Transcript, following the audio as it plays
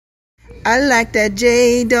I like that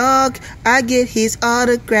J-Dog. I get his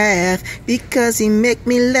autograph because he make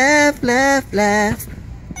me laugh, laugh, laugh.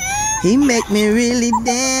 He make me really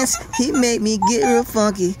dance. He make me get real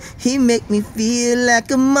funky. He make me feel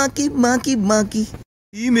like a monkey, monkey, monkey.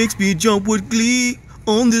 He makes me jump with glee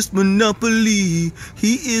on this Monopoly.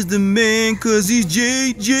 He is the man cause he's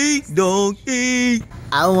J-Dog.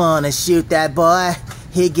 I wanna shoot that boy.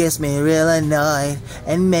 He gets me real annoyed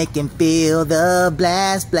and make him feel the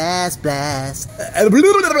blast, blast, blast.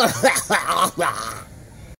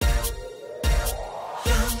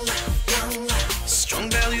 Strong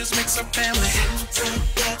values makes our family.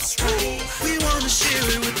 That's right. We wanna share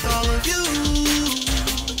it with all of you.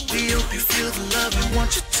 We hope you feel the love we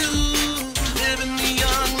want you to. Living the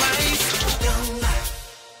young life.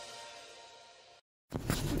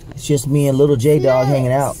 It's just me and little J-Dog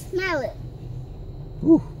hanging out. Smell it.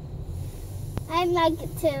 Woo. I like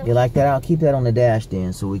it too. You like that? I'll keep that on the dash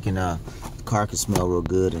then so we can, the car can smell real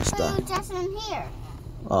good and stuff. Put it just in here.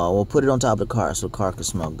 Oh, we'll put it on top of the car so the car can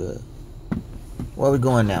smell good. Where are we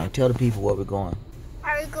going now? Tell the people where we're going.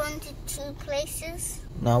 Are we going to 2 places?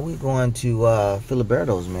 No, we're going to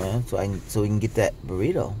Filiberto's, man, so we can get that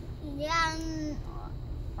burrito. Yeah,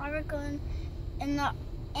 are we going in the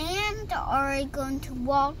Ent, or are we going to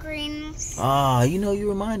Walgreens? Ah, you know, you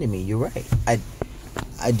reminded me. You're right.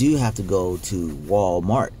 I do have to go to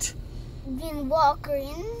Walmart. You mean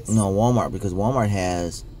Walgreens? No, Walmart, because Walmart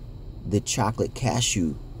has the chocolate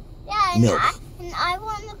cashew milk. And I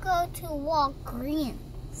want to go to Walgreens.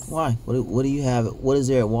 Why? What do you have? What is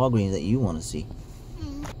there at Walgreens that you want to see?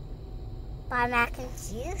 Buy mac and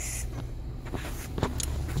cheese.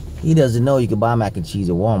 He doesn't know you can buy mac and cheese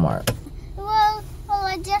at Walmart. Well,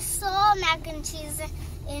 I just saw mac and cheese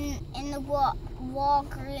in the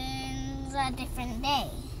Walgreens a different day.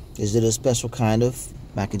 Is it a special kind of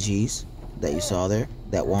mac and cheese that you saw there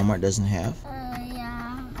that Walmart doesn't have?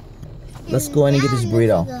 Yeah. Let's go in and get this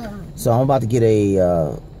burrito. So I'm about to get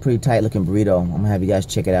a pretty tight looking burrito. I'm gonna have you guys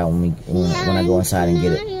check it out when I go inside and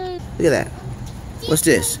get it. Look at that. What's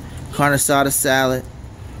this? Carne asada salad,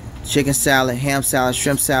 chicken salad, ham salad,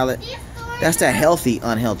 shrimp salad. That's that healthy,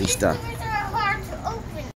 unhealthy stuff.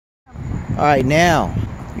 Alright, now,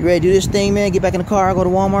 you ready to do this thing, man? Get back in the car, I'll go to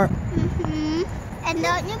Walmart? And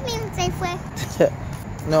don't you mean Safeway?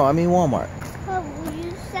 No, I mean Walmart. Oh,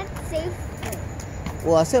 you said Safeway.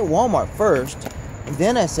 Well, I said Walmart first, and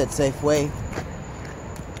then I said Safeway.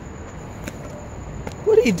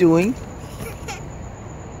 What are you doing?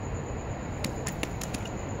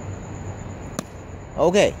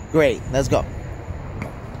 Okay, great. Let's go.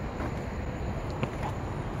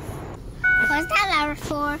 What's that lever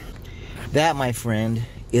for? That, my friend,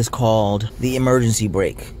 is called the emergency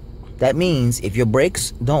brake. That means if your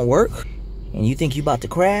brakes don't work and you think you're about to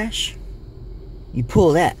crash, you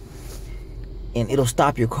pull that and it'll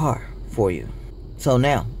stop your car for you. So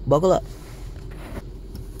now, buckle up.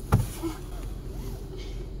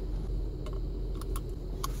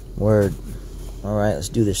 Word. All right, let's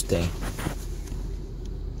do this thing.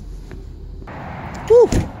 Whew.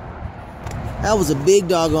 That was a big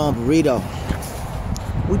doggone burrito.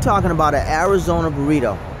 We're talking about an Arizona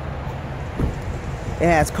burrito. It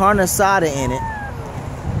has carne asada in it,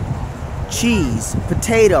 cheese,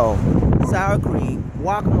 potato, sour cream,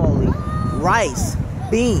 guacamole, rice,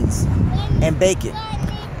 beans, and bacon.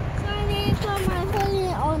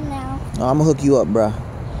 Oh, I'm gonna hook you up, bruh.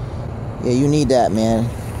 Yeah, you need that, man.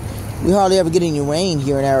 We hardly ever get any rain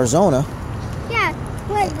here in Arizona. Yeah,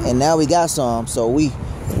 but And now we got some, so we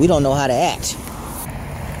don't know how to act.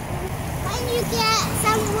 when you get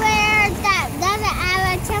somewhere that doesn't have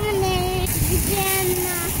a chimney, you can.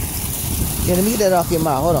 Yeah, let me get that off your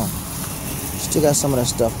mouth. Hold on. Still got some of that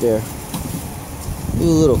stuff there. You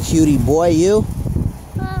little cutie boy, you.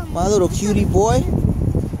 My little cutie boy.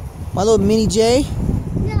 My little mini J.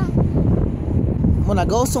 No. When I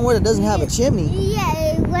go somewhere that doesn't have a chimney.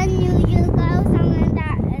 Yeah, when you go somewhere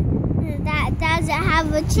that doesn't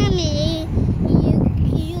have a chimney,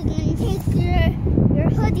 you can take your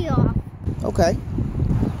hoodie off. Okay.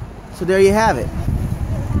 So there you have it.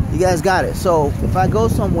 You guys got it. So if I go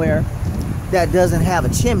somewhere that doesn't have a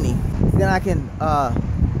chimney, then I can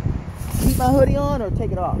keep my hoodie on or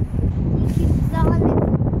take it off?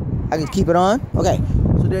 I can keep it on? Okay.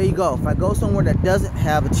 So there you go. If I go somewhere that doesn't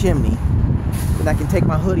have a chimney, then I can take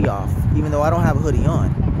my hoodie off, even though I don't have a hoodie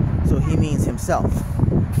on. So he means himself.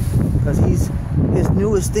 Because his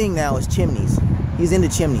newest thing now is chimneys. He's into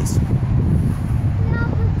chimneys. No,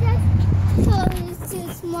 but that hoodie is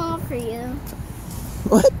too small for you.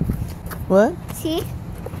 What? What? See?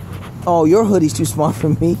 Oh, your hoodie's too small for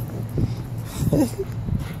me.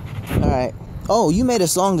 Alright. Oh, you made a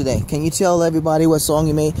song today. Can you tell everybody what song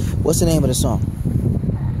you made? What's the name of the song?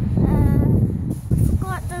 I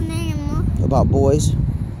forgot the name. About boys?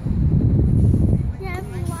 Yeah, I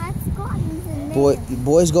forgot the name.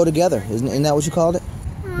 Boys go together. Isn't that what you called it?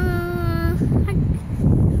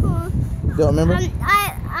 Don't remember?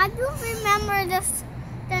 I don't remember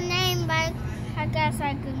the name, but I guess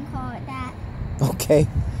I can call it that. Okay.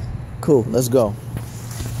 Cool. Let's go.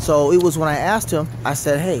 So it was when I asked him, I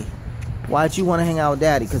said, hey, why'd you want to hang out with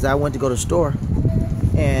Daddy? Because I went to go to the store.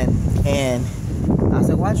 And I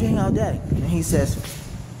said, why'd you hang out with Daddy? And he says,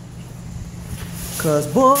 because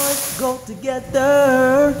boys go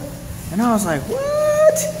together. And I was like,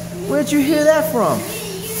 what? Where'd you hear that from?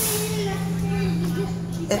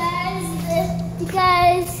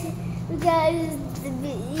 Because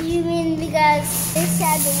you mean because they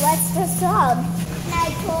said what's the song? And I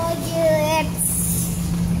told you it's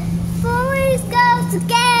boys go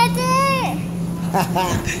together.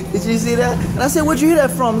 Did you see that? And I said, where'd you hear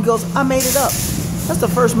that from? He goes, I made it up. That's the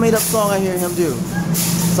first made up song I hear him do.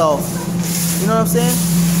 So, you know what I'm saying?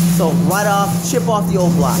 So right off, chip off the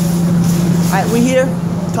old block. Alright, we here.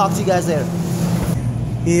 Talk to you guys later.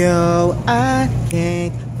 Yo, I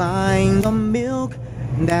can't find the milk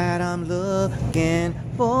that I'm looking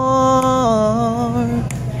for.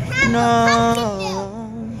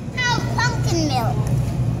 How pumpkin milk?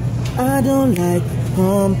 I don't like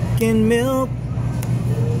pumpkin milk.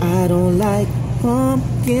 I don't like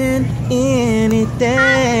pumpkin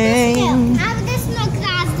anything. How about this milk that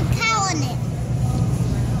has the cow in it?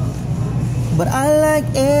 But I like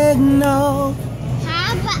eggnog.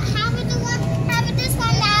 How about this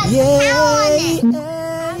one that has the cow in it?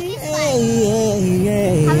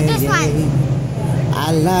 How about this one?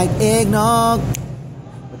 I like eggnog,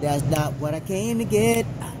 but that's not what I came to get.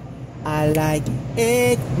 I like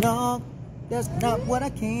eggnog, that's not what I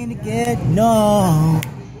came to get. No,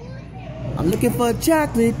 I'm looking for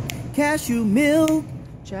chocolate cashew milk,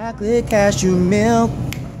 chocolate cashew milk,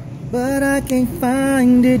 but I can't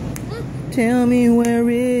find it. Tell me, where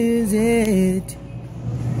is it?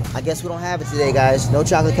 I guess we don't have it today, guys. No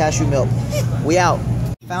chocolate cashew milk. We out.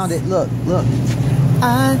 Found it. Look, look.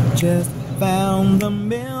 I just found the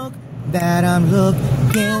milk that I'm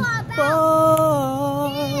looking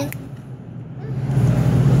for.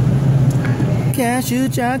 Cashew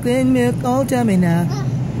chocolate milk. Oh, tell me now.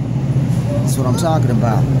 That's what I'm talking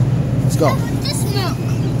about. Let's go. This milk.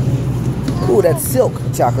 Ooh, that's silk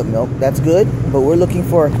chocolate milk. That's good. But we're looking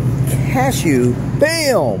for cashew,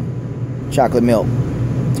 bam, chocolate milk.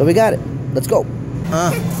 So we got it. Let's go.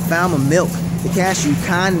 Found my milk. The cashew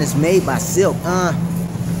kind is made by silk.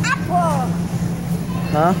 Apple.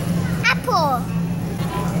 Huh? Apple.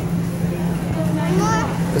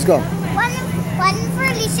 Let's go. One for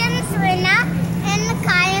Alicia and Serena, and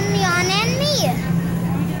Kiah and Lianna and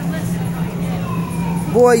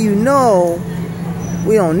me. Boy, you know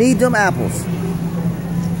we don't need them apples.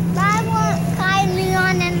 But I want Kiah and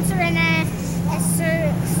Lianna and Serena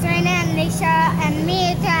and Alicia and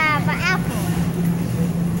me to have an apple.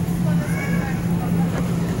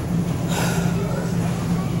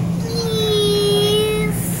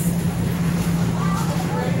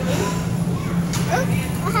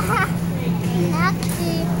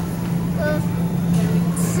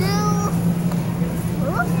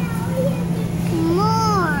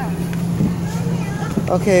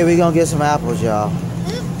 Okay, we're gonna get some apples, y'all.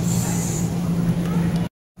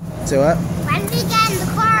 Say what? When we get in the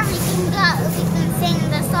car, we can sing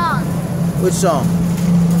the song. Which song?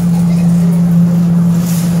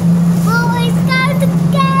 Boys go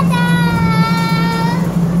together.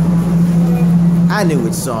 I knew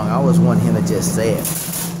which song. I always wanted him to just say it.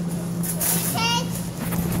 Okay.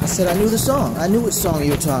 I said I knew the song. I knew which song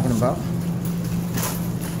you were talking about.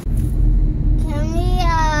 Can we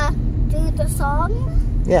do the song?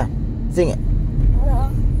 Yeah, sing it.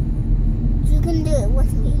 You can do it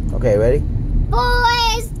with me. Okay, ready?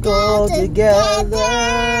 Boys Go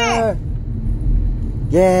together.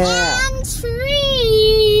 Yeah. And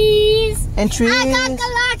trees. And trees. I got the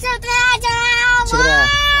lots of treasure. Check it out.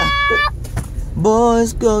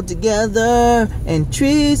 Boys go together and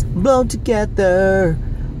trees blow together.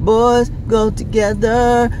 Boys go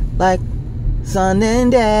together like son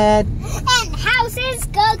and dad. And houses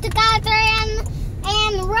go together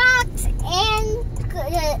and rocks and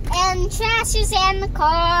trashes and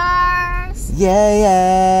cars.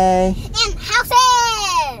 Yay. And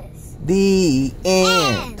houses. The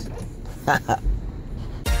end.